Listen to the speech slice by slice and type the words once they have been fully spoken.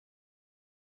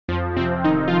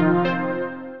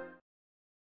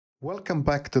Welcome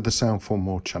back to the Sound for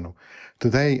More channel.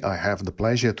 Today I have the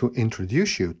pleasure to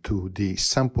introduce you to the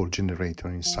sample generator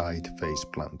inside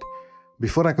FacePlant.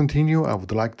 Before I continue, I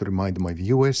would like to remind my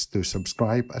viewers to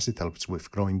subscribe as it helps with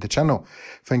growing the channel.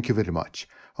 Thank you very much.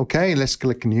 Okay, let's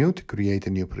click New to create a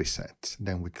new preset.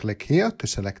 Then we click here to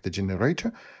select the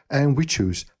generator and we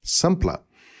choose Sampler.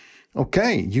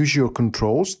 Okay, use your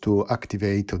controls to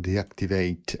activate or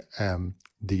deactivate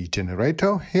the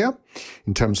generator here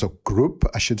in terms of group,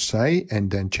 I should say,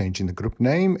 and then changing the group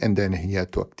name, and then here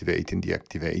to activate and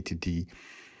deactivate the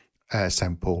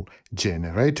sample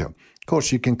generator. Of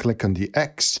course, you can click on the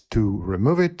X to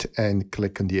remove it and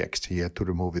click on the X here to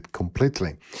remove it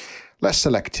completely. Let's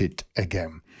select it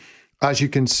again. As you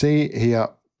can see here,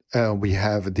 we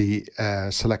have the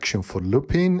selection for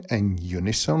looping and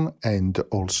unison and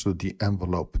also the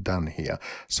envelope done here.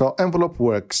 So envelope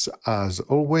works as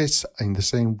always in the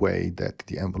same way that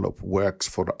the envelope works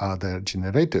for other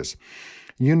generators.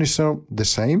 Unison the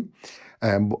same,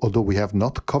 although we have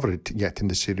not covered it yet in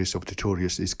the series of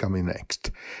tutorials is coming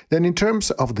next. Then in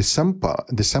terms of the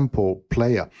sample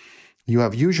player, you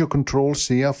have usual controls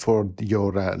here for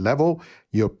your level,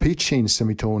 your pitch in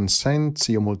semitone sense,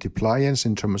 your multipliers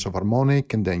in terms of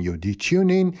harmonic, and then your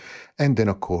detuning, and then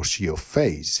of course your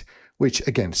phase, which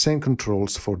again, same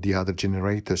controls for the other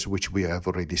generators which we have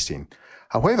already seen.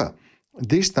 However,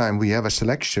 this time we have a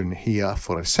selection here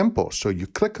for a sample. So you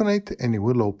click on it and it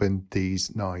will open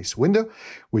this nice window,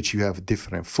 which you have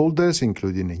different folders,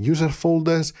 including the user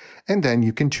folders, and then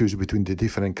you can choose between the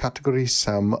different categories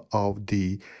some of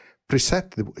the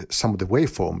preset, some of the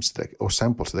waveforms or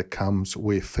samples that comes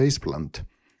with FacePlant.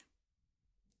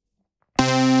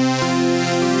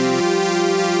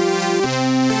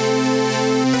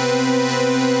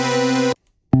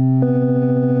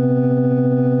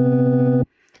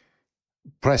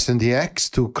 Pressing the X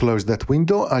to close that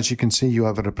window. As you can see, you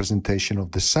have a representation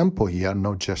of the sample here,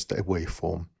 not just a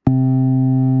waveform.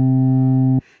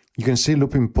 You can see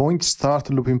looping point, start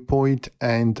looping point,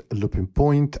 and looping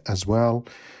point as well.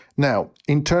 Now,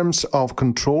 in terms of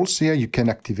controls here, you can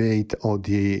activate or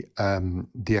activate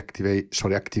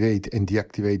and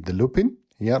deactivate the looping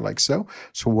here, like so.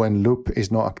 So when loop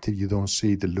is not active, you don't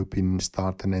see the looping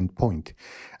start and end point,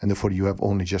 and therefore you have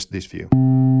only just this view.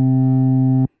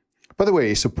 By the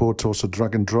way, it supports also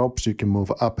drag and drop, so you can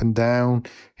move up and down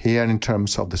here in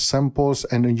terms of the samples,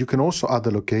 and you can also add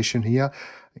a location here.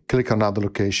 Click on other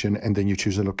location and then you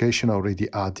choose a location. I already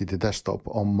added the desktop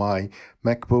on my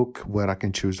MacBook where I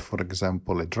can choose, for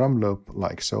example, a drum loop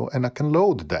like so, and I can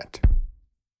load that.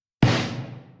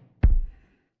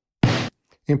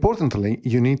 Importantly,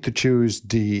 you need to choose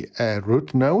the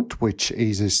root node, which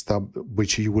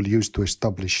you will use to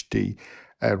establish the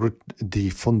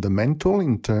fundamental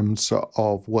in terms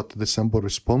of what the sample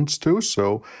responds to.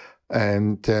 So,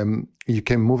 and you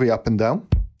can move it up and down.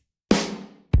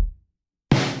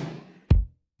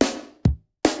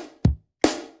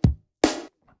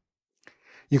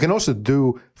 You can also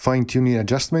do fine-tuning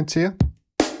adjustments here.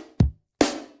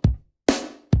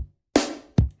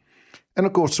 And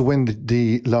of course, when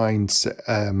the lines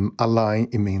align,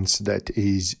 it means that it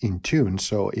is in tune.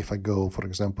 So if I go, for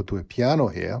example, to a piano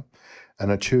here,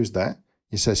 and I choose that,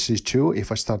 it says C2.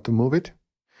 If I start to move it,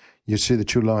 you see the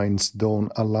two lines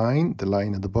don't align, the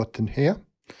line at the bottom here.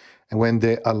 And when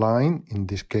they align, in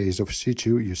this case of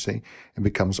C2, you see it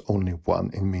becomes only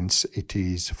one. It means it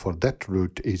is, for that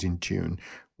root, is in tune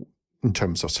in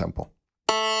terms of sample.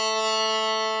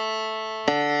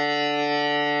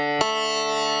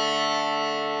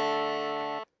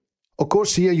 Of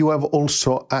course, here you have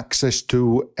also access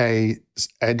to a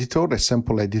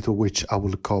sample editor, which I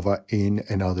will cover in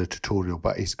another tutorial,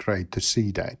 but it's great to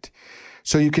see that.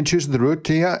 So you can choose the root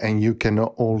here, and you can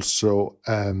also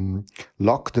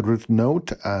lock the root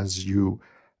node as you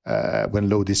when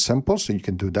loading samples, so you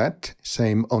can do that.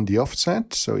 Same on the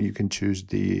offset, so you can choose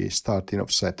the starting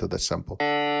offset of the sample.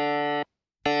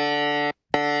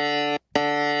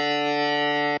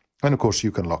 And of course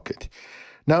you can lock it.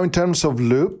 Now in terms of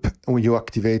loop, when you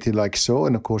activate it like so,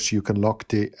 and of course you can lock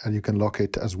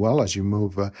it as well as you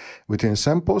move between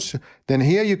samples. Then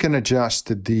here you can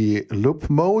adjust the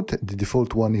loop mode. The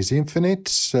default one is infinite,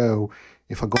 so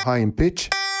if I go high in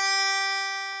pitch,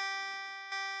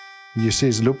 you see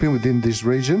it's looping within this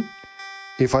region.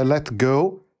 If I let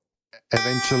go,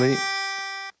 eventually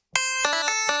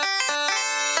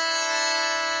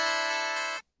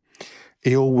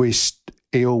it always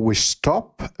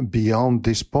stop beyond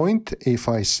this point. If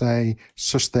I say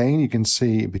sustain, you can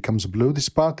see it becomes blue. This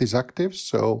part is active.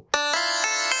 So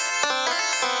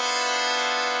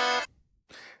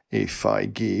if I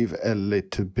give a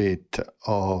little bit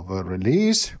of a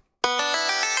release,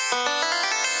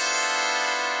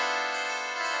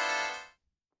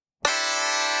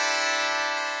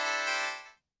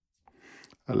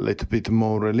 a little bit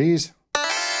more release.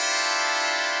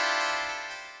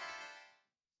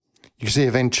 You see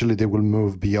eventually they will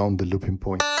move beyond the looping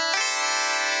point.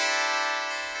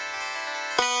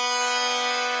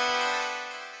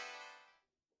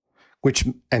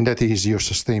 And that is your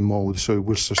sustain mode, so it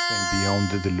will sustain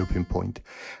beyond the looping point.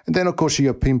 And then of course you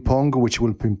have ping pong, which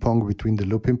will ping pong between the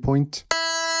looping point.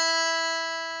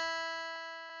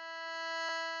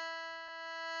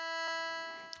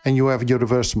 And you have your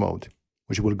reverse mode,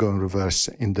 which will go in reverse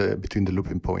in between the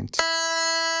looping points.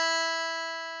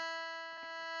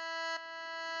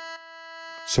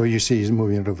 So you see it's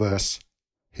moving in reverse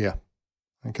here.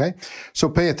 Okay, so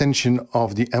pay attention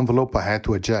of the envelope. I had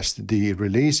to adjust the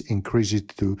release, increase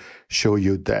it to show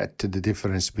you that the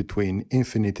difference between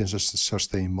infinite and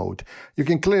sustain mode. You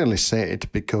can clearly see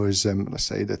it because let's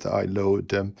say that I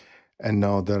load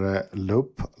another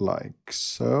loop like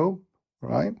so,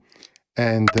 right?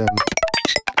 And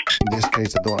in this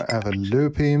case, I don't have a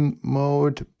looping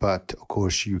mode, but of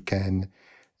course you can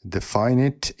define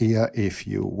it here if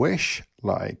you wish,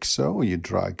 like so. You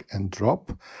drag and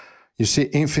drop. You see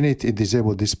infinite, it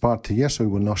disables this part here, so it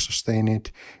will not sustain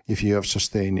it. If you have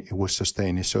sustain, it will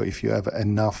sustain it. So if you have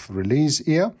enough release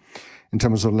here, in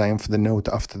terms of length, the note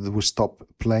after it will stop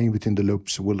playing between the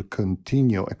loops will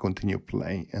continue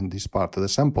playing in this part of the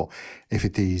sample. If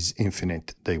it is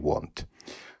infinite, they won't.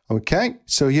 Okay,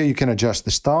 so here you can adjust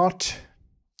the start,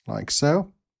 like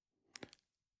so.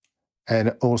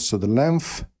 And also the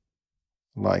length,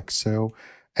 like so.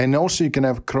 And also you can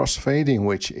have crossfading,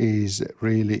 which is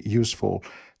really useful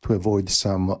to avoid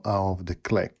some of the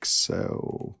clicks.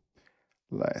 So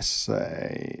let's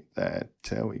say that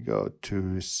we go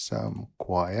to some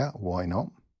choir, why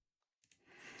not?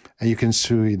 And you can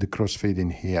see the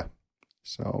crossfading here.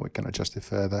 So we can adjust it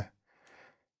further.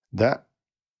 That,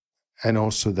 and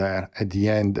also there at the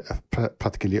end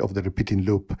practically of the repeating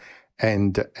loop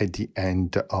and at the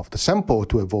end of the sample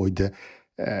to avoid the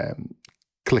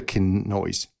clicking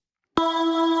noise.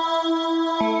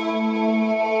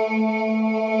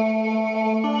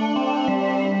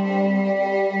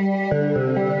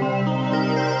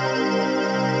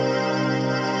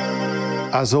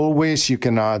 As always, you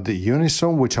can add the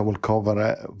unison, which I will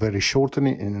cover very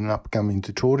shortly in an upcoming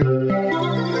tutorial.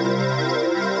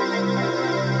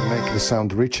 To make the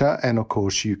sound richer, and of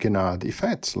course you can add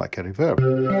effects like a reverb.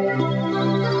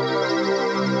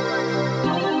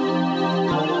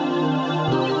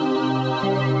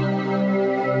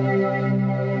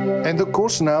 And of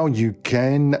course now you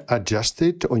can adjust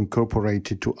it or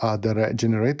incorporate it to other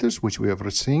generators, which we have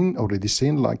already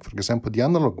seen, like for example the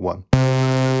analog one.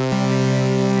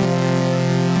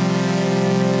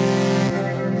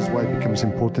 This is why it becomes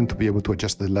important to be able to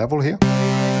adjust the level here.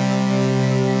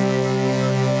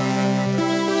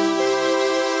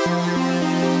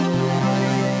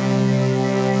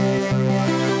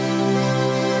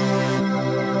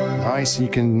 Nice, you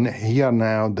can hear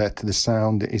now that the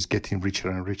sound is getting richer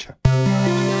and richer.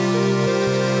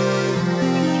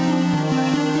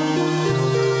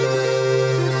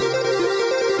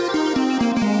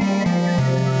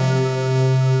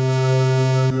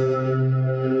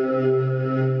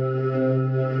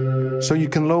 So you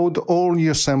can load all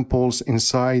your samples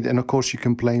inside, and of course you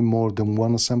can play more than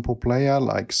one sample player,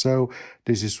 like so.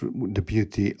 This is the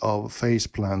beauty of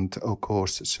Faceplant, of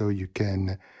course, so you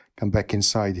can come back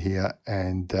inside here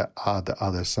and add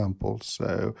other samples.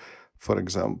 So, for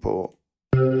example,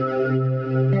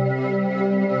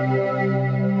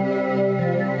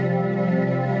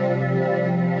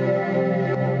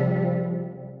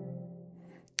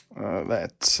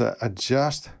 let's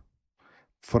adjust.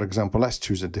 For example, let's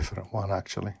choose a different one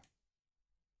actually.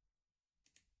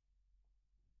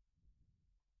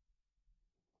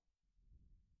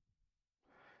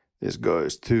 This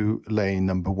goes to lane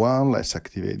number 1. Let's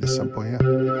activate the sample here.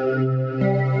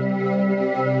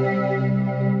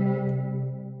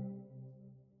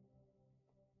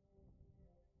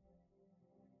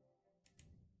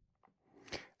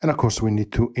 And of course, we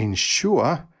need to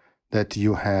ensure that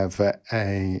you have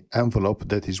a envelope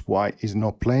that is white, is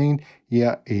not playing.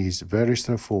 Here is very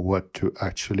straightforward to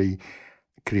actually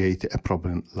create a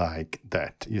problem like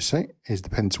that. You see, it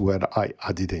depends where I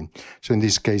added in. So in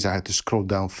this case, I had to scroll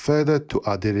down further to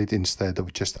add it instead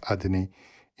of just adding it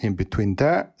in between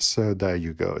there. So there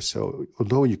you go. So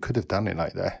although you could have done it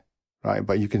like that, right?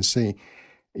 But you can see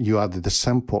you added the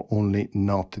sample only,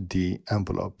 not the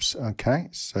envelopes. Okay,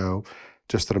 so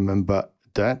just remember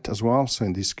that as well. So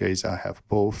in this case, I have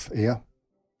both here.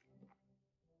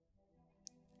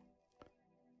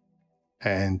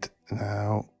 And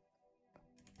now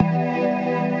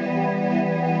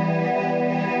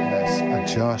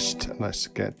let's adjust. Let's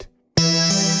get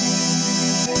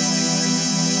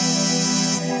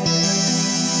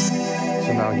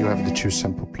now you have the two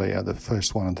sample player, the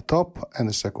first one on the top and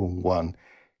the second one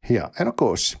here. And of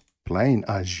course, playing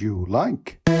as you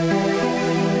like.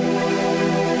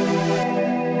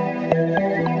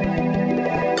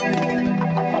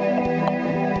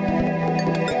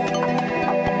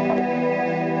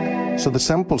 So the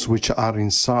samples which are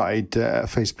inside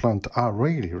Faceplant are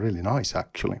really, really nice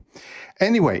actually.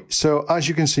 Anyway, so as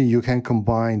you can see, you can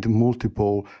combine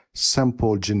multiple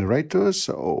sample generators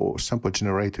or sample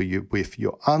generator with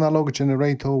your analog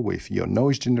generator, with your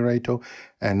noise generator,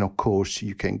 and of course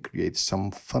you can create some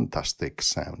fantastic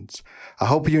sounds. I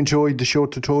hope you enjoyed the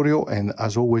short tutorial, and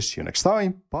as always, see you next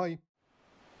time. Bye.